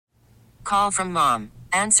call from mom.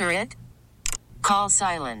 Answer it. Call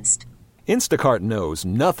silenced. Instacart knows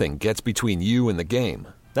nothing gets between you and the game.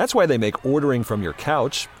 That's why they make ordering from your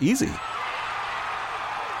couch easy.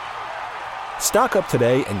 Stock up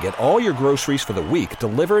today and get all your groceries for the week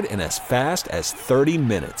delivered in as fast as 30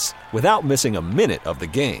 minutes without missing a minute of the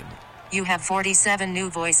game. You have 47 new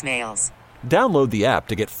voicemails. Download the app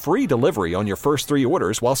to get free delivery on your first 3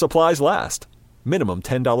 orders while supplies last. Minimum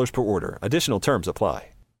 $10 per order. Additional terms apply.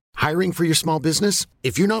 Hiring for your small business?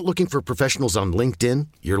 If you're not looking for professionals on LinkedIn,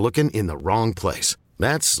 you're looking in the wrong place.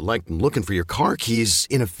 That's like looking for your car keys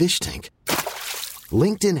in a fish tank.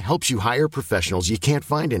 LinkedIn helps you hire professionals you can't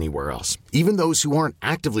find anywhere else, even those who aren't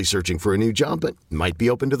actively searching for a new job but might be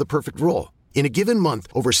open to the perfect role. In a given month,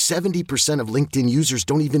 over 70% of LinkedIn users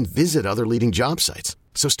don't even visit other leading job sites.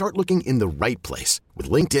 So start looking in the right place.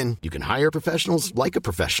 With LinkedIn, you can hire professionals like a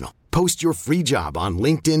professional. Post your free job on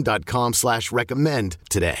linkedin.com/recommend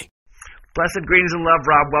today. Blessed greetings and love,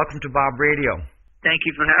 Rob. Welcome to Bob Radio. Thank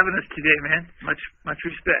you for having us today, man. Much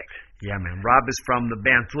respect. Yeah, man. Rob is from the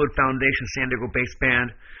band Fluid Foundation, San Diego-based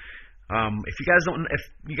band. If you guys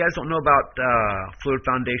don't know about Fluid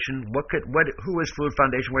Foundation, who is Fluid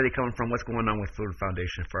Foundation? Where are they coming from? What's going on with Fluid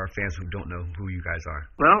Foundation for our fans who don't know who you guys are?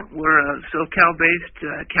 Well, we're a SoCal-based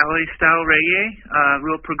Cali-style reggae,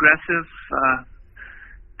 real progressive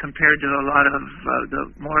compared to a lot of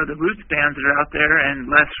more of the roots bands that are out there, and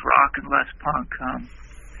less rock and less punk.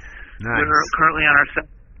 Nice. We're currently on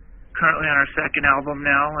our second album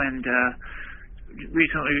now, and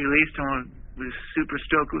recently released, and was super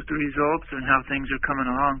stoked with the results and how things are coming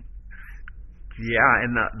along. Yeah,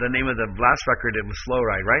 and the name of the last record, it was Slow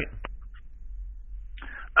Ride, right?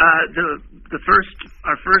 Our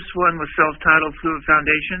first one was self-titled Fluid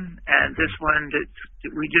Foundation, and this one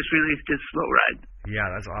we just released is Slow Ride. Yeah,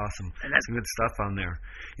 that's awesome. And that's some good stuff on there.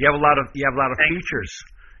 You have a lot of features.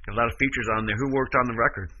 You have a lot of features on there. Who worked on the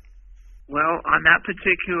record? Well, on that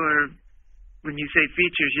particular, when you say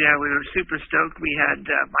features, yeah, we were super stoked. We had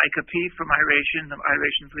Micah P. from Iration, the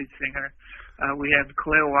Iration's lead singer. We have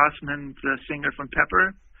Khalil Wassman, the singer from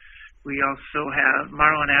Pepper. We also have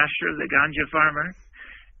Marlon Asher, the ganja farmer.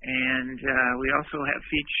 And we also have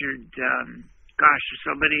featured,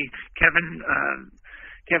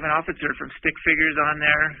 Kevin Officer from Stick Figures on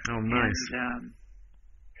there. Oh, nice. And,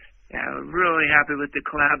 yeah, we're really happy with the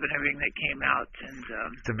collab and everything that came out. And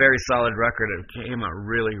it's a very solid record. It came out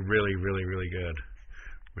really, really, really, really good.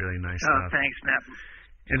 Really nice stuff. Thanks, Matt.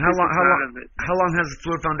 And how long has the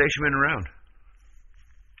Fluid Foundation been around?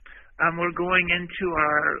 We're going into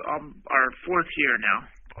our fourth year now.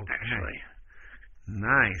 Okay. Actually.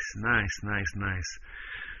 Nice.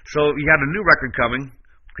 So you got a new record coming.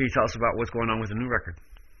 Can you tell us about what's going on with the new record?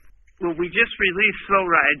 Well, we just released Slow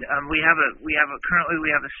Ride. We have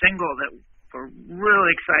a single that we're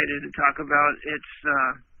really excited to talk about.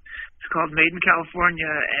 It's called Made in California,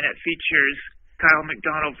 and it features Kyle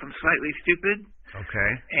McDonald from Slightly Stupid. Okay.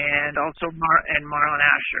 And also Marlon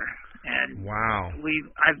Asher. And wow.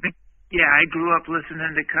 I grew up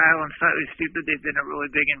listening to Kyle and Slightly Stupid. They've been a really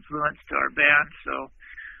big influence to our band. So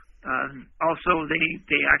also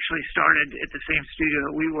they actually started at the same studio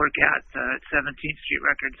that we work at 17th Street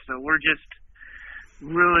Records. So we're just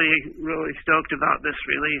really, really stoked about this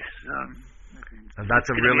release. That's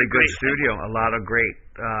a really good studio. A lot of great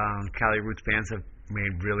Cali roots bands have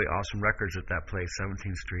made really awesome records at that place,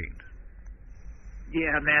 17th Street.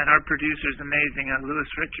 Yeah, man, our producer's amazing.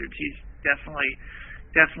 Louis Richards, he's definitely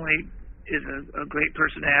is a great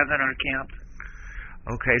person to have in our camp.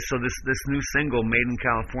 Okay, so this new single, Made in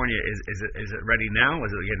California, is it ready now? Is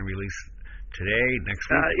it getting released today, next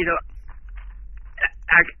week?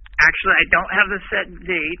 Actually, I don't have the set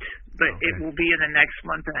date, but it will be in the next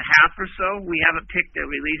month and a half or so. We haven't picked a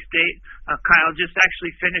release date. Kyle just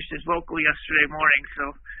actually finished his vocal yesterday morning, so.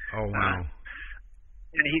 Oh wow.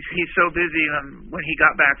 And he's so busy. When he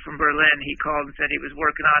got back from Berlin, he called and said he was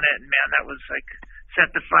working on it, and man, that was like set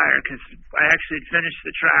the fire, because I actually finished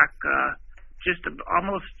the track just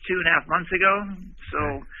almost 2.5 months ago. So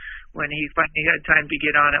when he finally had time to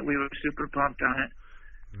get on it, we were super pumped on it.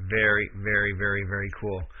 Very, very, very, very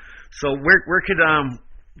cool. So where could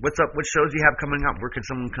what's up? What shows do you have coming up? Where could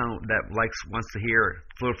someone come that wants to hear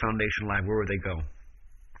Fluid Foundation live? Where would they go?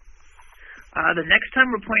 The next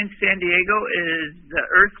time we're playing San Diego is the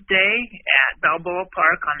Earth Day at Balboa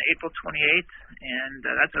Park on April 28th, and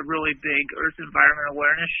that's a really big Earth Environment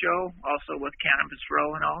Awareness show, also with Cannabis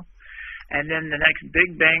Row and all. And then the next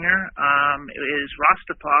big banger is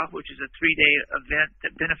Rastapa, which is a 3-day event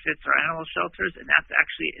that benefits our animal shelters, and that's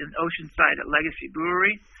actually in Oceanside at Legacy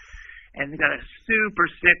Brewery. And we got a super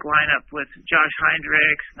sick lineup with Josh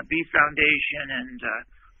Heinrichs, the Bee Foundation, and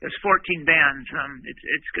there's 14 bands.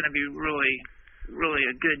 It's going to be really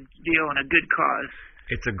a good deal and a good cause.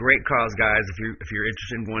 It's a great cause, guys. If you're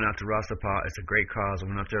interested in going out to Rastapa, it's a great cause.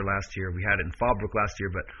 I went out there last year. We had it in Fallbrook last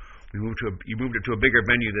year, but you moved it to a bigger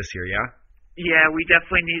venue this year, yeah? Yeah, we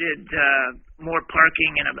definitely needed more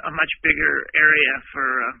parking and a much bigger area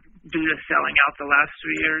due to selling out the last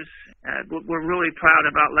 3 years. We're really proud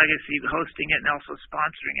about Legacy hosting it and also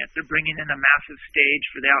sponsoring it. They're bringing in a massive stage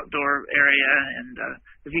for the outdoor area and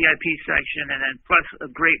the VIP section, and then plus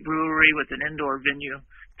a great brewery with an indoor venue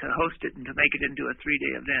to host it and to make it into a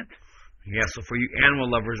 3-day event. Yeah, so for you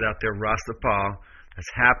animal lovers out there, Rastapa,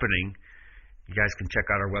 that's happening. You guys can check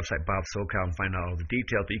out our website, Bob SoCal, and find out all the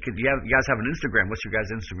details. But you guys have an Instagram. What's your guys'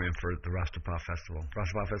 Instagram for the Rastapa Festival?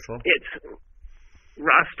 Rastapa Festival? It's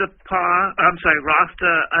Rasta_Pa,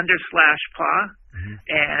 mm-hmm.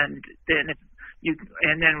 And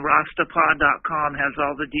then Rastapa.com has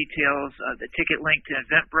all the details. The ticket link to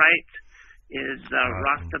Eventbrite is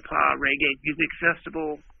Rastapa Reggae Music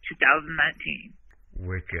Festival 2019.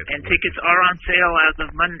 Wicked. And tickets are on sale as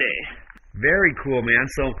of Monday. Very cool, man.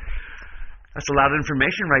 So that's a lot of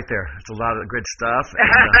information right there. It's a lot of good stuff.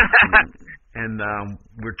 And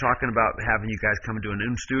we're talking about having you guys come into an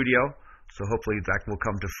in-studio. So hopefully that will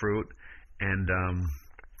come to fruit. And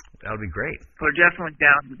that'll be great. We're definitely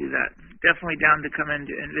down to do that. Definitely down to come in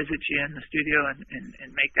and visit you in the studio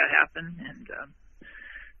and make that happen. And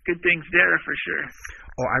good things there for sure.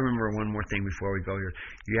 Oh, I remember one more thing before we go here.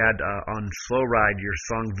 You had on Slow Ride, your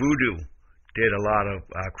song Voodoo did a lot of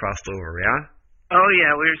crossed over, yeah? Oh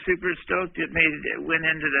yeah, we were super stoked. It went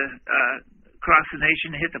into the across the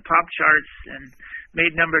nation, hit the pop charts, and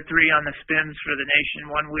made number 3 on the spins for the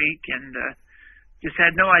nation one week. And just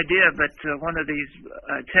had no idea, but one of these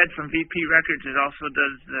Ted from VP Records that also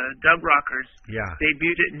does Dub Rockers. Yeah.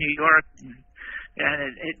 Debuted it in New York,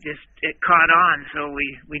 and it caught on. So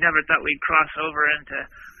we never thought we'd cross over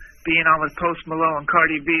into being on with Post Malone and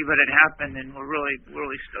Cardi B, but it happened, and we're really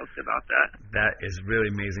stoked about that. That is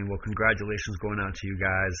really amazing. Well, congratulations going out to you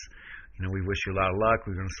guys. You know, we wish you a lot of luck.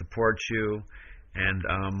 We're going to support you, and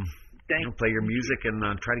play your music and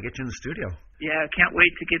try to get you in the studio. Yeah, I can't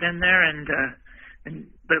wait to get in there,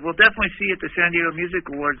 but we'll definitely see you at the San Diego Music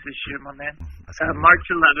Awards this year, my man. March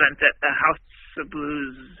 11th at the House of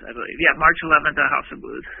Blues, I believe. Yeah, March 11th at House of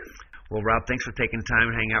Blues. Well, Rob, thanks for taking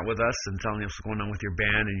time to hang out with us and telling us what's going on with your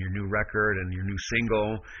band and your new record and your new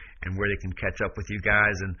single and where they can catch up with you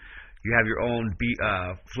guys. And you have your own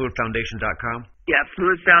fluidfoundation.com? Yeah,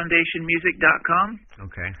 fluidfoundationmusic.com.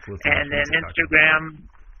 Okay. And then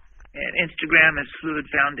Instagram is Fluid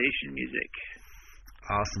Foundation Music.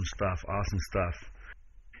 Awesome stuff.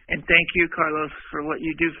 And thank you, Carlos, for what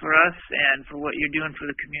you do for us and for what you're doing for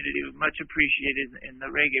the community. Much appreciated in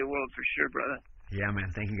the reggae world for sure, brother. Yeah,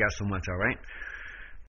 man. Thank you guys so much, all right?